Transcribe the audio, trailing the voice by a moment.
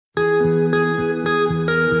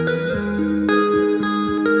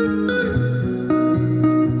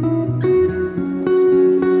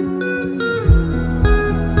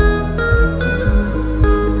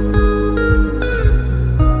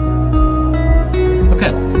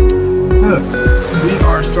So, we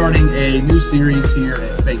are starting a new series here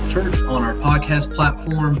at Faith Church on our podcast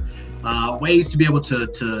platform, ways to be able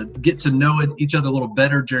to get to know each other a little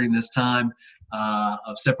better during this time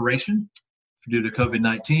of separation due to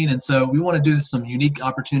COVID-19. And so we want to do some unique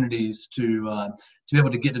opportunities to be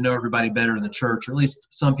able to get to know everybody better in the church, or at least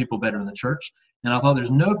some people better in the church. And I thought there's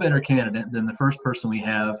no better candidate than the first person we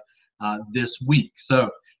have this week. So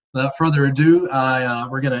without further ado,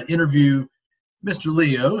 we're going to interview Mr.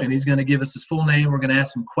 Leo, and he's going to give us his full name. We're going to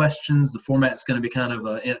ask some questions. The format's going to be kind of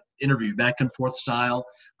an interview, back and forth style,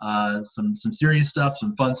 some serious stuff,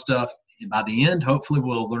 some fun stuff. And by the end, hopefully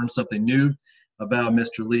we'll learn something new about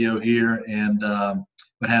Mr. Leo here, and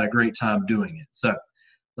but had a great time doing it. So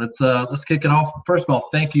let's kick it off. First of all,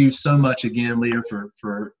 thank you so much again, Leo,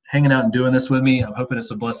 for hanging out and doing this with me. I'm hoping it's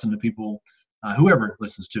a blessing to people, whoever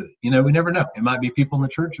listens to it. You know, we never know. It might be people in the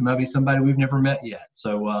church. It might be somebody we've never met yet.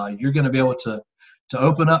 So you're going to be able to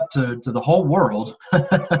open up to the whole world.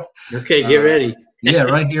 Okay, get ready. Yeah,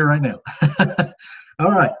 right here, right now.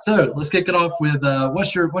 All right, so let's kick it off with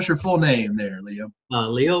what's your full name there, Leo?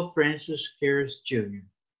 Leo Francis Harris Jr.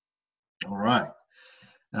 All right,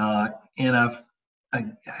 and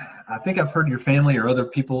I think I've heard your family or other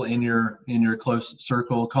people in your close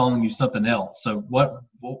circle calling you something else. So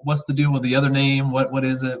what's the deal with the other name? What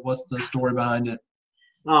is it? What's the story behind it?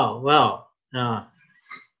 Oh, well,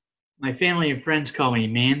 my family and friends call me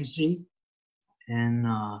Manzi, and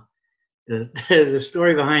the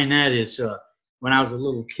story behind that is when I was a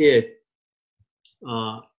little kid,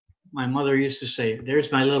 my mother used to say,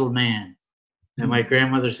 "There's my little man," and my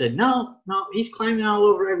grandmother said, "No, he's climbing all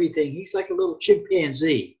over everything. He's like a little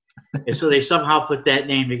chimpanzee," and so they somehow put that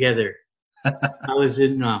name together. I was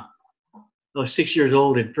 6 years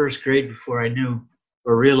old in first grade before I knew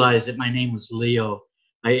or realized that my name was Leo.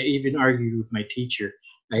 I even argued with my teacher.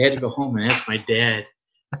 I had to go home and ask my dad,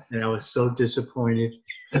 and I was so disappointed.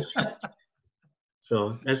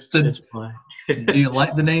 So that's why. Do you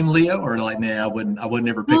like the name Leo, or like, nah, I wouldn't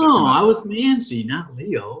ever pick it for No, myself? I was Manzi, not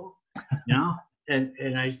Leo. You know, and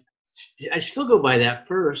I still go by that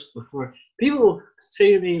first before people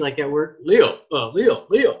say to me, like at work, Leo, Leo,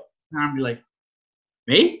 and I'm like,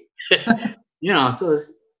 me? You know, so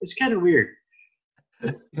it's kind of weird.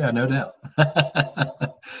 Yeah, no doubt.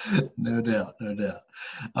 No doubt.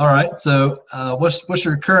 All right. So, what's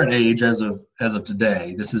your current age as of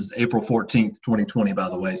today? This is April 14th, 2020, by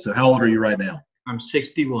the way. So, how old are you right now? I'm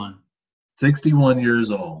 61. 61 years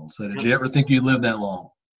old. So, did you ever think you'd live that long?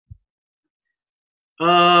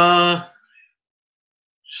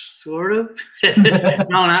 Sort of.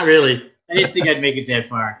 No, not really. I didn't think I'd make it that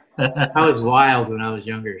far. I was wild when I was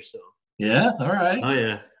younger, so. Yeah. All right. Oh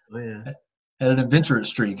yeah. Had an adventurous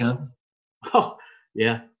streak, huh? Oh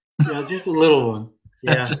yeah, just a little one.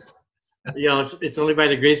 Yeah, it's only by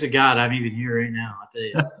the grace of God I'm even here right now. I'll tell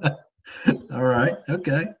you. All right.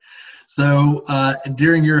 Okay. So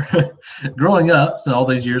during your growing up, so all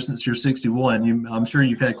these years since you're 61, I'm sure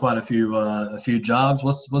you've had quite a few jobs.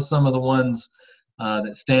 What's some of the ones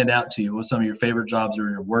that stand out to you? What's some of your favorite jobs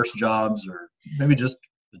or your worst jobs, or maybe just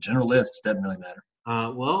the general list? Doesn't really matter.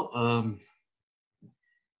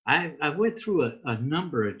 I went through a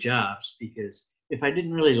number of jobs, because if I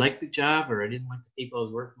didn't really like the job or I didn't like the people I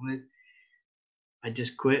was working with, I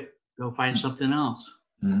just quit, go find something else.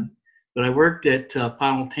 Mm-hmm. But I worked at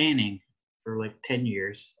Powell Tanning for like 10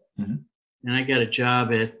 years. Mm-hmm. And I got a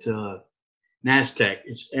job at NASTEC.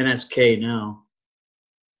 It's NSK now.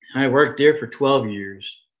 And I worked there for 12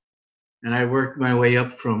 years. And I worked my way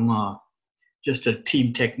up from just a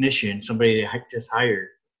team technician, somebody I just hired,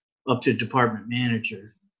 up to department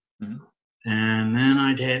manager. Mm-hmm. And then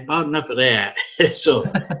I'd had about enough of that.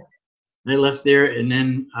 So I left there, and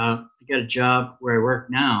then I got a job where I work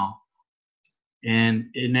now. And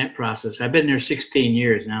in that process, I've been there 16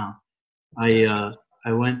 years now. I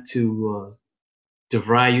went to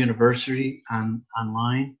DeVry University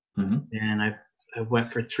online, mm-hmm. and I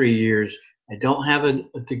went for 3 years. I don't have a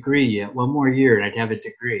degree yet. One more year, and I'd have a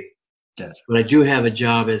degree. Gotcha. But I do have a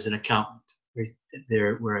job as an accountant right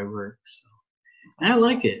there where I work. So, and I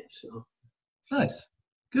like it. So nice,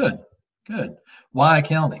 good. Why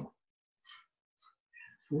accounting?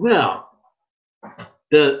 Well,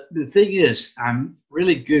 the thing is, I'm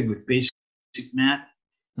really good with basic math.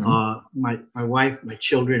 Mm-hmm. My wife, my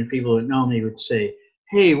children, people that know me would say,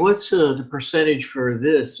 "Hey, what's the percentage for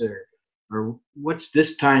this, or what's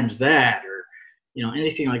this times that, or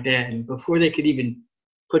anything like that?" And before they could even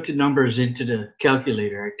put the numbers into the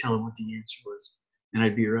calculator, I'd tell them what the answer was, and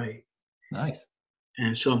I'd be right. Nice.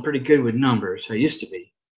 And so I'm pretty good with numbers. I used to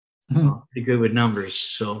be pretty good with numbers.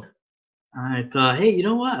 So I thought, hey, you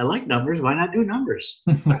know what? I like numbers. Why not do numbers?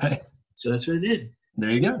 Right. So that's what I did.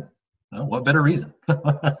 There you go. Well, what better reason?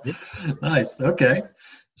 Nice. Okay.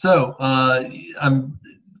 So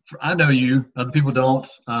I know you. Other people don't.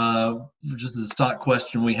 Just a stock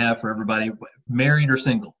question we have for everybody: married or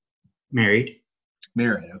single? Married.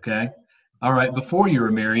 Married. Okay. All right. Before you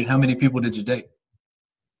were married, how many people did you date?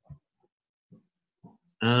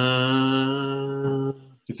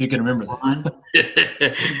 If you can remember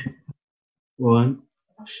that. One.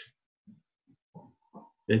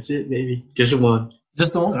 That's it, baby. Just one.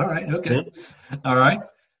 Just the one. All right. Okay. Yeah. All right.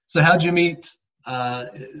 So how'd you meet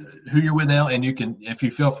who you're with now? And you can, if you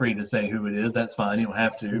feel free to say who it is, that's fine. You don't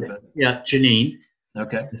have to, but Yeah, Janine.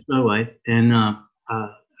 okay. That's my wife. And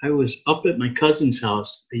I was up at my cousin's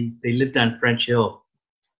house. They lived on French Hill.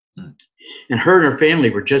 And her and her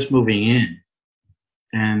family were just moving in.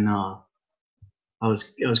 And I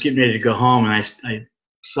was getting ready to go home, and I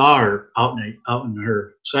saw her out in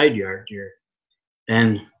her side yard here.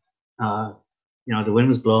 And the wind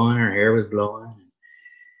was blowing, her hair was blowing.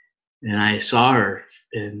 And I saw her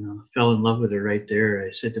and fell in love with her right there. I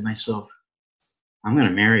said to myself, I'm going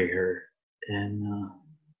to marry her. And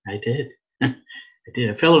I did. I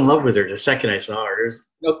did. I fell in love with her the second I saw her. There's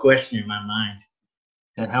no question in my mind.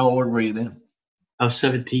 And how old were you then? I was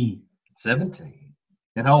 17. 17.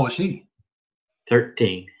 And how old was she?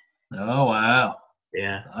 13. Oh, wow.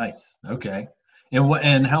 Yeah. Nice. Okay.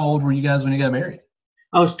 And how old were you guys when you got married?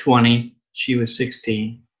 I was 20. She was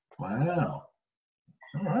 16. Wow.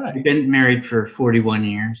 All right. We've been married for 41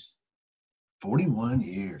 years. 41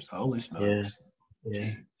 years. Holy smokes. Yeah.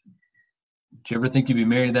 Did you ever think you'd be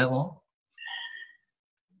married that long?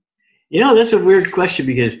 That's a weird question,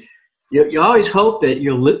 because you always hope that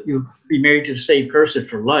you'll be married to the same person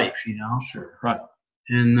for life, Sure. Right.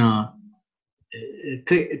 And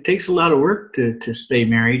it takes a lot of work to stay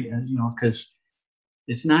married, because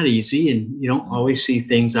it's not easy, and you don't always see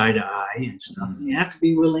things eye to eye and stuff. Mm-hmm. You have to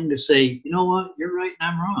be willing to say, you know what, you're right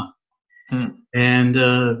and I'm wrong. And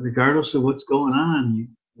regardless of what's going on,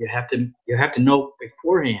 you have to know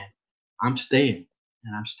beforehand, I'm staying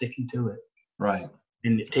and I'm sticking to it. Right.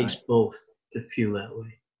 And it takes both to feel that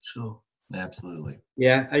way. So absolutely.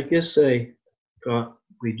 Yeah, I guess I thought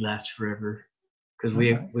we'd last forever, because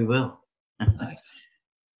we will. Nice.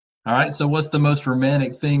 All right. So what's the most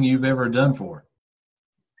romantic thing you've ever done for her?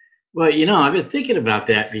 Well, I've been thinking about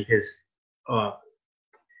that, because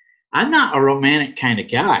I'm not a romantic kind of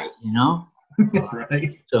guy,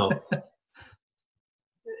 Right. So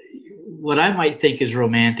what I might think is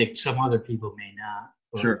romantic, some other people may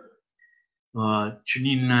not. Sure.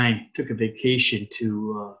 Janine and I took a vacation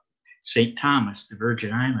to St. Thomas, the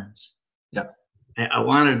Virgin Islands. Yep. I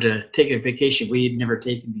wanted to take a vacation we had never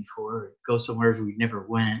taken before, go somewhere we never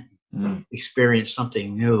went, experience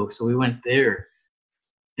something new. So we went there.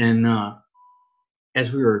 And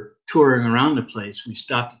as we were touring around the place, we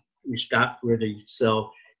stopped where they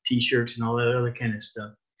sell T-shirts and all that other kind of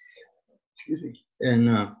stuff. Excuse me. And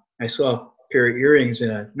I saw a pair of earrings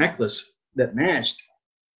and a necklace that matched.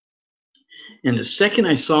 And the second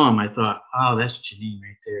I saw them, I thought, oh, that's Janine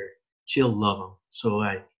right there. She'll love them. So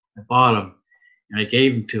I bought them, and I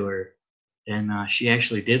gave them to her. And she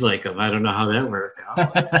actually did like them. I don't know how that worked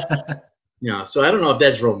out. So I don't know if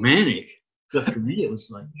that's romantic. But for me, it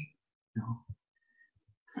was like,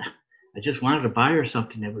 I just wanted to buy her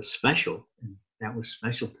something that was special, and that was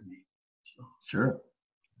special to me. So. Sure.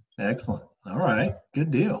 Excellent. All right.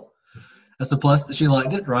 Good deal. That's the plus that she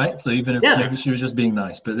liked it, right? So even if maybe she was just being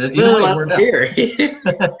nice, but either way, it worked out.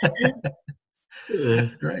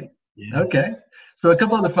 Great. Yeah. Okay. So a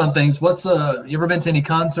couple other fun things. You ever been to any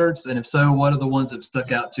concerts? And if so, what are the ones that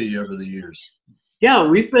stuck out to you over the years? Yeah,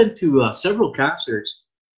 we've been to several concerts.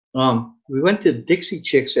 We went to Dixie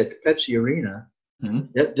Chicks at the Pepsi Arena.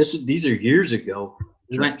 Mm-hmm. These are years ago.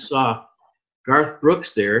 We went and saw Garth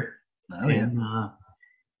Brooks there. Oh, and,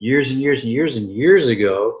 years and years and years and years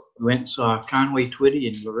ago, we went and saw Conway Twitty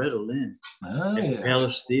and Loretta Lynn at the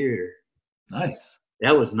Palace Theater. Nice.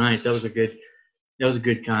 That was nice. That was a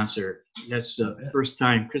good concert. That's the first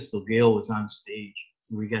time Crystal Gayle was on stage.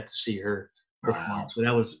 We got to see her perform. Wow. So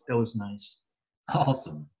that was nice.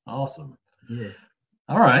 Awesome. Yeah.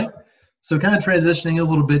 All right. So kind of transitioning a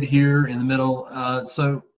little bit here in the middle.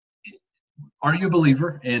 So are you a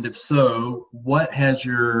believer? And if so, what has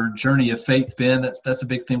your journey of faith been? That's a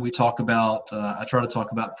big thing we talk about. I try to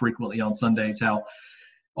talk about frequently on Sundays, how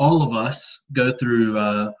all of us go through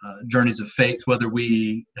journeys of faith, whether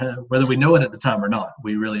we know it at the time or not.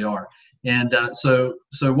 We really are. And so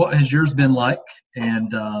what has yours been like?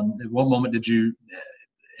 And at what moment did you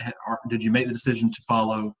make the decision to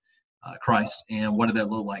follow Christ, and what did that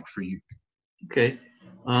look like for you? Okay.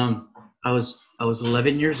 I was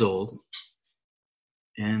 11 years old,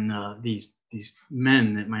 and these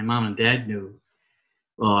men that my mom and dad knew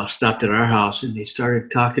stopped at our house, and they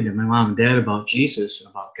started talking to my mom and dad about Jesus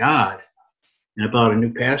and about God and about a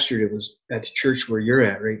new pastor that was at the church where you're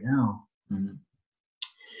at right now. Mm-hmm.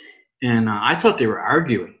 And I thought they were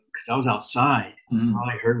arguing because I was outside. Mm-hmm. All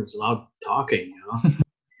I heard was loud talking, you know.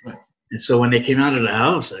 Right. And so when they came out of the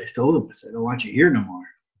house, I told them, I said, I don't want you here no more.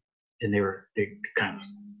 And they kind of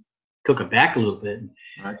took it back a little bit. And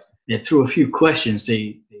right. through a few questions,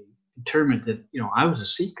 they determined that, you know, I was a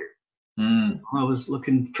seeker. Mm. I was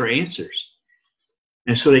looking for answers.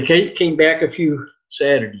 And so they came back a few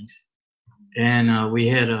Saturdays, and we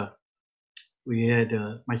had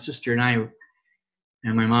my sister and I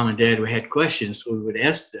and my mom and dad, we had questions, so we would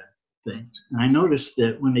ask them things. And I noticed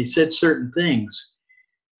that when they said certain things,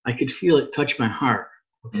 I could feel it touch my heart.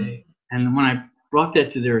 Okay. And when I brought that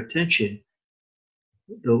to their attention,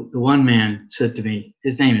 the one man said to me,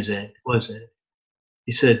 his name is Ed, was Ed.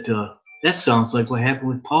 He said, that sounds like what happened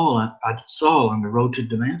with Saul on the road to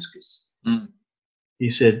Damascus. Mm. He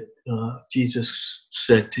said, Jesus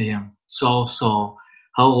said to him, Saul, Saul,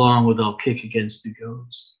 how long will thou kick against the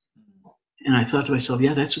goads? And I thought to myself,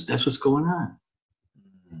 yeah, that's what's going on.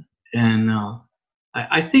 Mm. And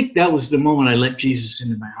I think that was the moment I let Jesus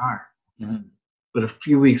into my heart. Mm-hmm. But a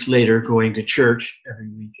few weeks later, going to church every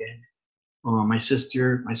weekend, my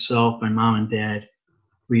sister, myself, my mom and dad,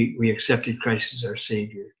 we accepted Christ as our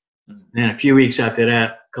Savior. Mm-hmm. And a few weeks after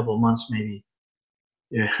that, a couple of months maybe,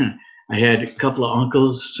 yeah, I had a couple of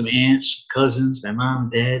uncles, some aunts, cousins, my mom,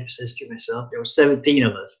 dad, sister, myself. There were 17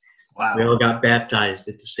 of us. Wow. We all got baptized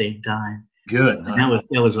at the same time. Good. Huh? And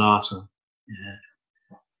that was awesome.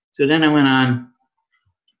 Yeah. So then I went on.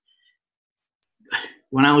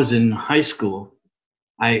 When I was in high school,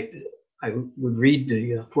 I would read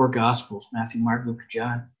the four Gospels, Matthew, Mark, Luke,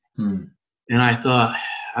 John. Hmm. And I thought,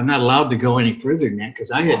 I'm not allowed to go any further than that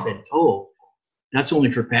because I had been told that's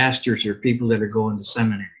only for pastors or people that are going to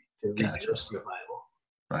seminary to read the Bible.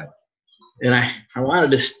 Right. And I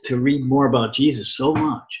wanted to read more about Jesus so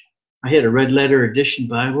much. I had a red letter edition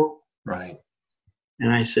Bible. Right.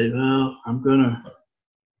 And I said, well, I'm gonna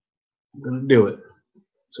do it.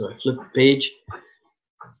 So I flipped the page,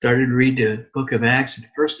 started to read the book of Acts, and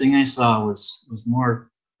the first thing I saw was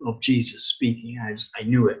more of Jesus speaking. I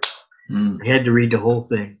knew it. Mm. I had to read the whole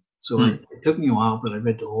thing. So it took me a while, but I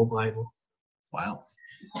read the whole Bible. Wow.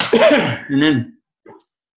 And then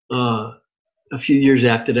a few years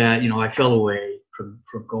after that, I fell away from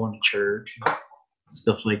going to church and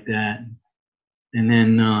stuff like that. And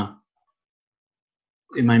then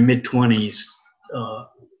in my mid-20s,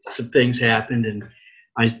 some things happened, and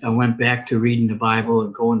I went back to reading the Bible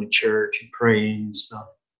and going to church and praying and stuff.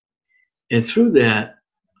 And through that,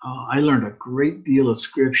 I learned a great deal of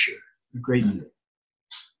scripture, a great deal.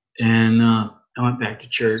 And I went back to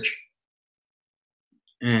church.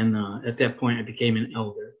 And at that point, I became an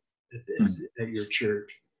elder at your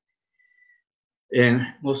church. And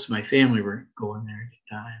most of my family were going there at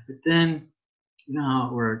the time. But then, you know how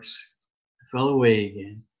it works. I fell away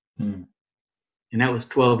again. Mm. And that was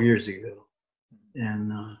 12 years ago.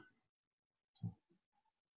 And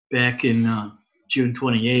back in June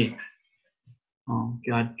 28th,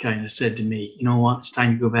 God kind of said to me, you know what, it's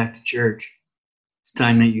time to go back to church. It's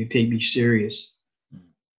time that you take me serious.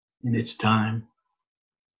 And it's time.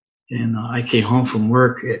 And I came home from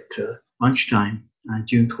work at lunchtime on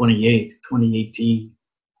June 28th, 2018.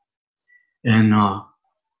 And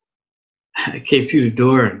I came through the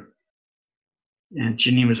door, and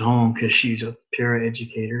Janine was home because she's a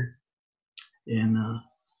paraeducator. And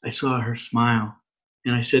I saw her smile,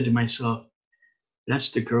 and I said to myself, that's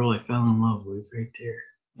the girl I fell in love with right there.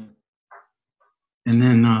 Mm. And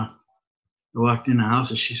then I walked in the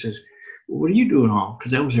house, and she says, well, what are you doing home?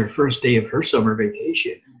 Because that was her first day of her summer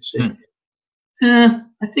vacation. And I said,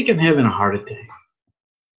 I think I'm having a heart attack.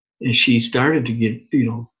 And she started to get,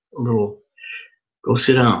 a little, go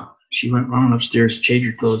sit down. She went running upstairs to change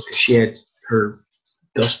her clothes because she had her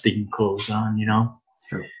dusting clothes on,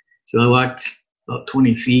 Sure. So I walked about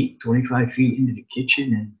 25 feet into the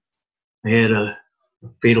kitchen, and I had a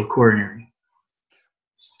fatal coronary.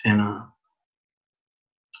 And I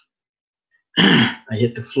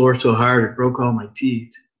hit the floor so hard it broke all my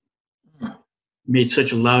teeth. Made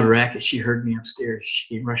such a loud racket, she heard me upstairs.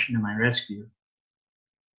 She came rushing to my rescue.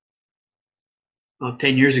 About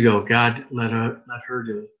 10 years ago, God let her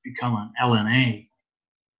to become an LNA.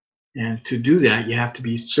 And to do that, you have to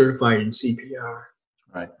be certified in CPR.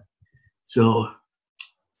 Right. So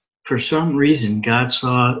for some reason, God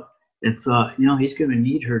saw it and thought, he's going to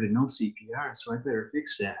need her to know CPR, so I better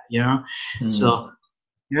fix that, Mm-hmm. So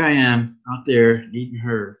here I am out there needing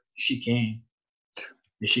her. She came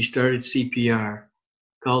and she started CPR,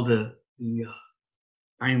 called the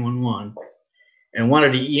 911. And one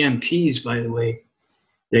of the EMTs, by the way,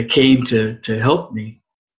 that came to help me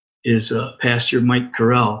is Pastor Mike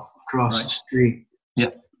Carell across the street.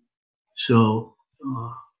 Yeah. So,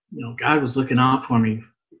 God was looking out for me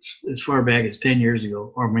as far back as 10 years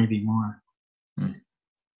ago, or maybe more.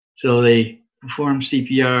 So they performed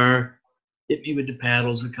CPR, hit me with the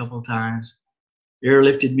paddles a couple of times. They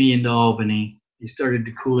airlifted me into Albany. They started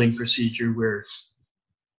the cooling procedure where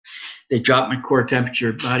they dropped my core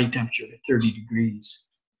temperature, body temperature to 30 degrees.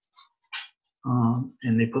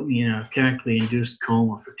 And they put me in a chemically induced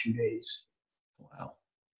coma for 2 days. Wow.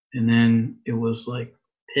 And then it was like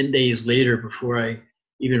 10 days later before I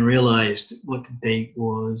even realized what the date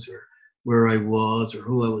was or where I was or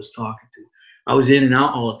who I was talking to. I was in and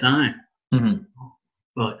out all the time. Mm-hmm.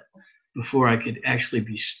 But before I could actually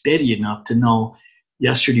be steady enough to know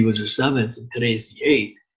yesterday was the 7th and today's the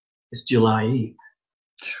 8th, it's July 8th.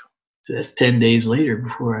 So that's 10 days later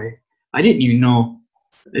before I didn't even know.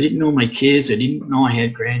 I didn't know my kids. I didn't know I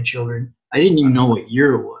had grandchildren. I didn't even know what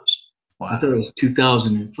year it was. Wow. I thought it was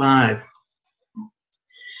 2005.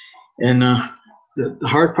 And the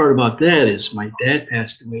hard part about that is my dad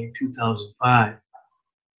passed away in 2005.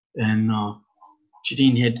 And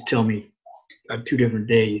Janine had to tell me on 2 different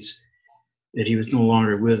days that he was no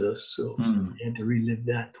longer with us. So I had to relive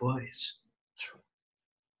that twice.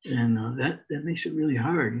 And that makes it really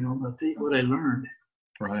hard, but what I learned.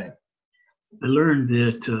 Right. I learned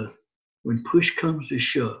that when push comes to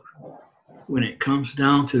shove, when it comes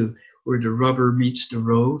down to where the rubber meets the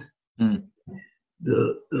road,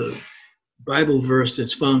 the Bible verse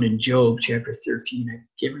that's found in Job chapter 13, I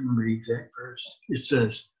can't remember the exact verse. It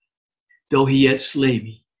says, though he yet slay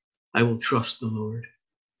me, I will trust the Lord.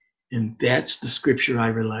 And that's the scripture I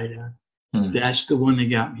relied on. That's the one that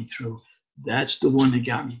got me through. That's the one that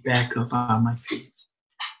got me back up on my feet.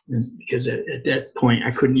 And because at that point,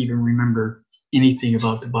 I couldn't even remember anything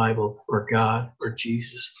about the Bible or God or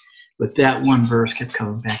Jesus. But that one verse kept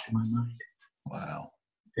coming back to my mind. Wow.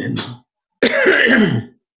 And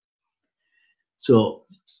so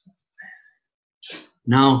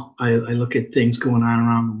now I look at things going on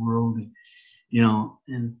around the world,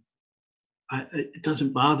 and it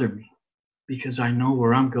doesn't bother me because I know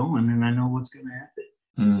where I'm going and I know what's going to happen.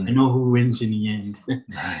 I know who wins in the end.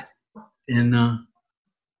 And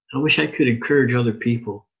I wish I could encourage other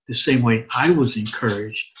people the same way I was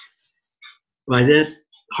encouraged by that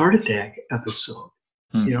heart attack episode.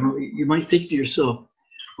 You might think to yourself,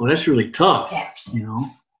 well, that's really tough,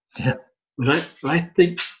 Yeah. But I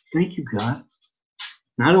think, thank you, God,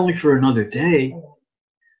 not only for another day,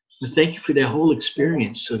 but thank you for that whole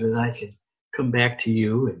experience so that I can come back to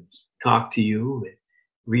you and talk to you and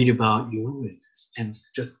read about you and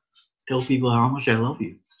just tell people how much I love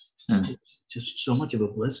you. It's just so much of a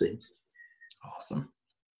blessing. Awesome.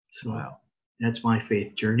 So wow. That's my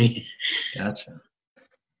faith journey. Gotcha.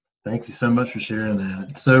 Thank you so much for sharing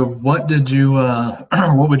that. So what did you,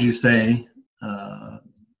 what would you say,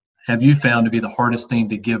 have you found to be the hardest thing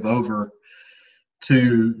to give over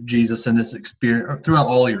to Jesus in this experience, throughout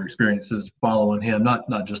all your experiences following him,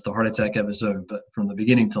 not just the heart attack episode, but from the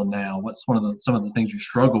beginning till now? What's some of the things you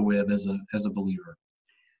struggle with as a believer?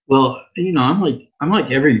 Well, I'm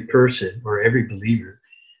like every person or every believer.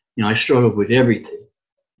 I struggle with everything.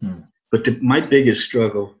 But my biggest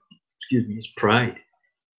struggle, is pride.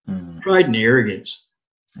 Pride and arrogance.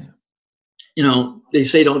 Yeah. They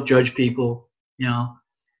say don't judge people,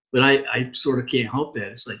 but I sort of can't help that.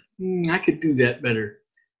 It's like, I could do that better.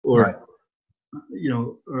 Or, right.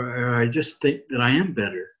 Or I just think that I am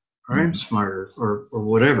better or I'm smarter or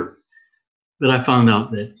whatever. But I found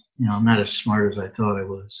out that, I'm not as smart as I thought I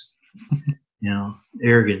was.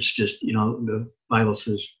 Arrogance just, the Bible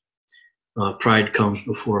says pride comes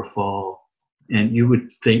before a fall. And you would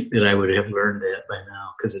think that I would have learned that by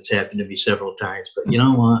now because it's happened to me several times. But you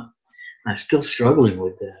know what? I'm still struggling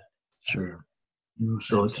with that. Sure.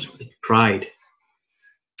 So it's pride.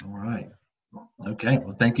 All right. Okay.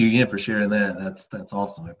 Well, thank you again for sharing that. That's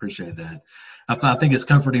awesome. I appreciate that. I think it's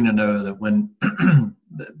comforting to know that when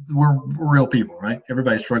we're real people, right?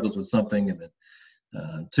 Everybody struggles with something, and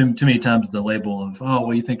that too many times the label of, oh,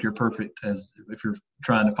 well, you think you're perfect, as if you're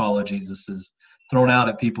trying to follow Jesus, is thrown out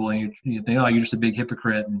at people, and you think, oh, you're just a big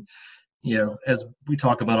hypocrite. And as we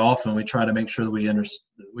talk about often, we try to make sure that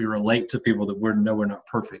we relate to people that we're not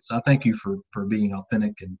perfect. So I thank you for being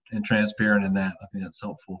authentic and transparent in that. I think that's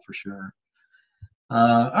helpful for sure.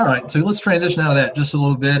 All right, so let's transition out of that just a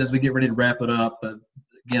little bit as we get ready to wrap it up. But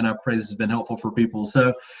again, I pray this has been helpful for people.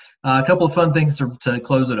 So A couple of fun things to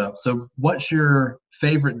close it up. So what's your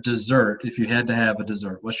favorite dessert if you had to have a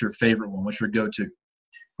dessert? What's your favorite one? What's your go-to?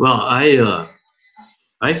 Well,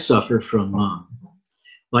 I suffer from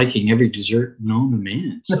liking every dessert known to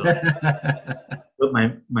man. So, but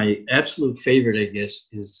my absolute favorite, I guess,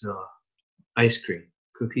 is ice cream,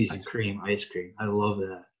 cookies and cream ice cream. I love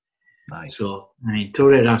that. Nice. So I mean,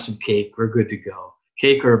 throw that on some cake. We're good to go.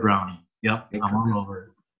 Cake or a brownie. Yep, I'm all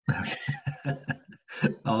over it.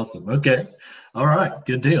 Awesome. Okay. All right.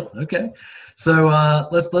 Good deal. Okay. So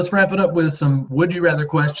let's wrap it up with some would you rather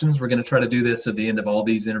questions. We're going to try to do this at the end of all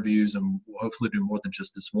these interviews, and we'll hopefully do more than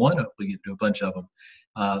just this one. Hopefully get to do a bunch of them.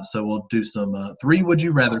 So we'll do some 3 would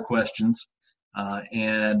you rather questions.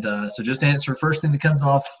 So just answer first thing that comes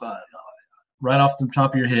off right off the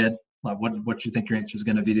top of your head, like what you think your answer is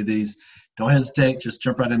going to be to these. Don't hesitate. Just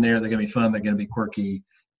jump right in there. They're going to be fun. They're going to be quirky,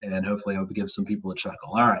 and hopefully I'll give some people a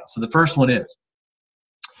chuckle. All right. So the first one is,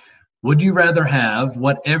 would you rather have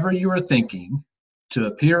whatever you are thinking to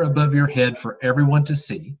appear above your head for everyone to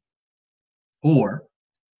see, or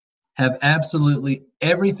have absolutely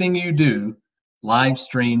everything you do live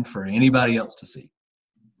streamed for anybody else to see?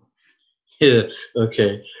 Yeah.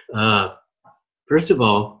 Okay. First of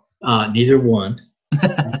all, neither one,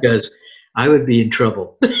 because I would be in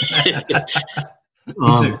trouble. But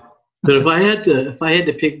if I had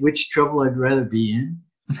to pick which trouble I'd rather be in,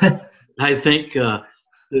 I think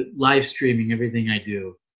the live streaming everything I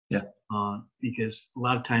do. Yeah. Because a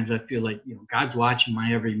lot of times I feel like God's watching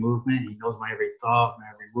my every movement. He knows my every thought, my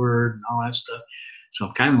every word, and all that stuff. So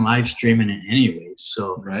I'm kind of live streaming it anyways.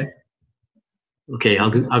 So right. Okay, I'll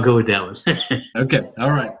go with that one. Okay.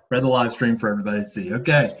 All right. Rather live stream for everybody to see.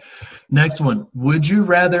 Okay. Next one. Would you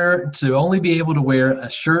rather to only be able to wear a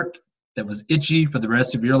shirt that was itchy for the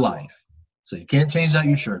rest of your life? So you can't change out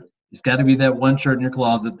your shirt. It's got to be that one shirt in your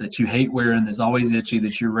closet that you hate wearing, that's always itchy,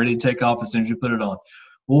 that you're ready to take off as soon as you put it on.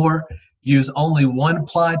 Or use only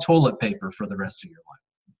 1-ply toilet paper for the rest of your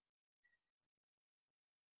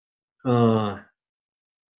life.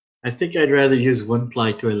 I think I'd rather use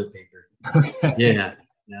 1-ply toilet paper. Okay. Yeah,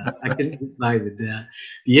 I can vibe with that.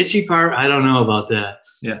 The itchy part, I don't know about that.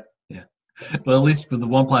 Yeah. Well, at least with the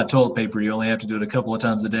 1-ply toilet paper, you only have to do it a couple of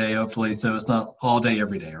times a day, hopefully, so it's not all day,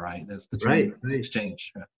 every day, right? That's the right.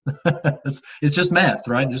 exchange. It's just math,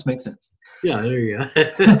 right? It just makes sense. Yeah, there you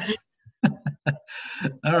go.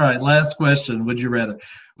 All right, last question. Would you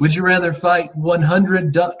rather fight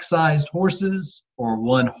 100 duck-sized horses or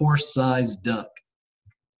 1 horse-sized duck?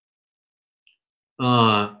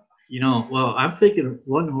 Well, I'm thinking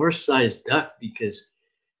 1 horse-sized duck, because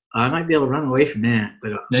I might be able to run away from that,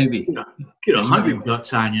 but maybe get 100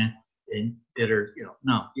 ducks on you, and that are,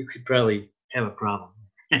 no, you could probably have a problem.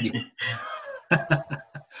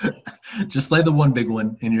 Just slay the one big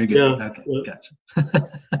one, and you're good. Yeah, okay, gotcha.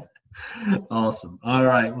 Awesome. All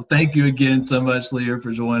right. Well, thank you again so much, Leo,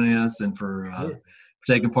 for joining us and for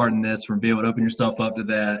taking part in this, for being able to open yourself up to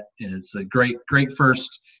that. And it's a great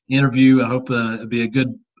first interview. I hope it'll be a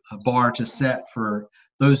good bar to set for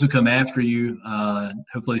those who come after you.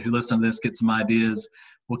 Hopefully who listen to this get some ideas.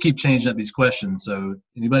 We'll keep changing up these questions. So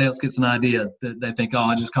anybody else gets an idea that they think,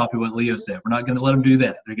 I just copy what Leo said. We're not going to let them do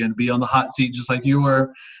that. They're going to be on the hot seat just like you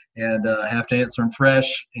were, and have to answer them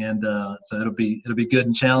fresh. And so it'll be good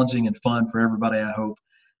and challenging and fun for everybody, I hope.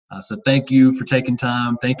 So thank you for taking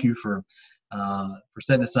time. Thank you for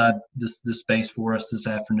setting aside this space for us this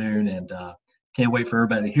afternoon. And can't wait for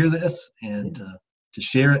everybody to hear this and to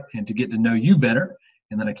share it and to get to know you better.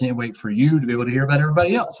 And then I can't wait for you to be able to hear about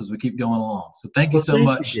everybody else as we keep going along. So thank you so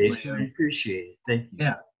much. I appreciate it. Thank you.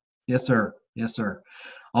 Yeah. Yes, sir. Yes, sir.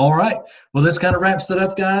 All right. Well, this kind of wraps it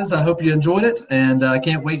up, guys. I hope you enjoyed it. And I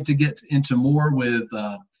can't wait to get into more with,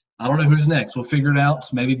 I don't know who's next. We'll figure it out.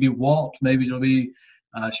 Maybe it'll be Walt. Maybe it'll be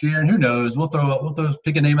Sharon. Who knows? We'll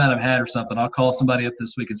pick a name out of a hat or something. I'll call somebody up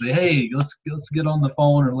this week and say, hey, let's get on the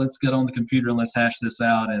phone or let's get on the computer and let's hash this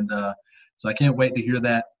out. And so I can't wait to hear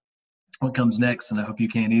that. What comes next, and I hope you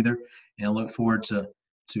can either. And I look forward to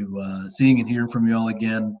seeing and hearing from you all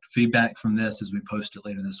again. Feedback from this as we post it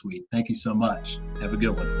later this week. Thank you so much. Have a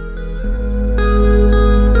good one.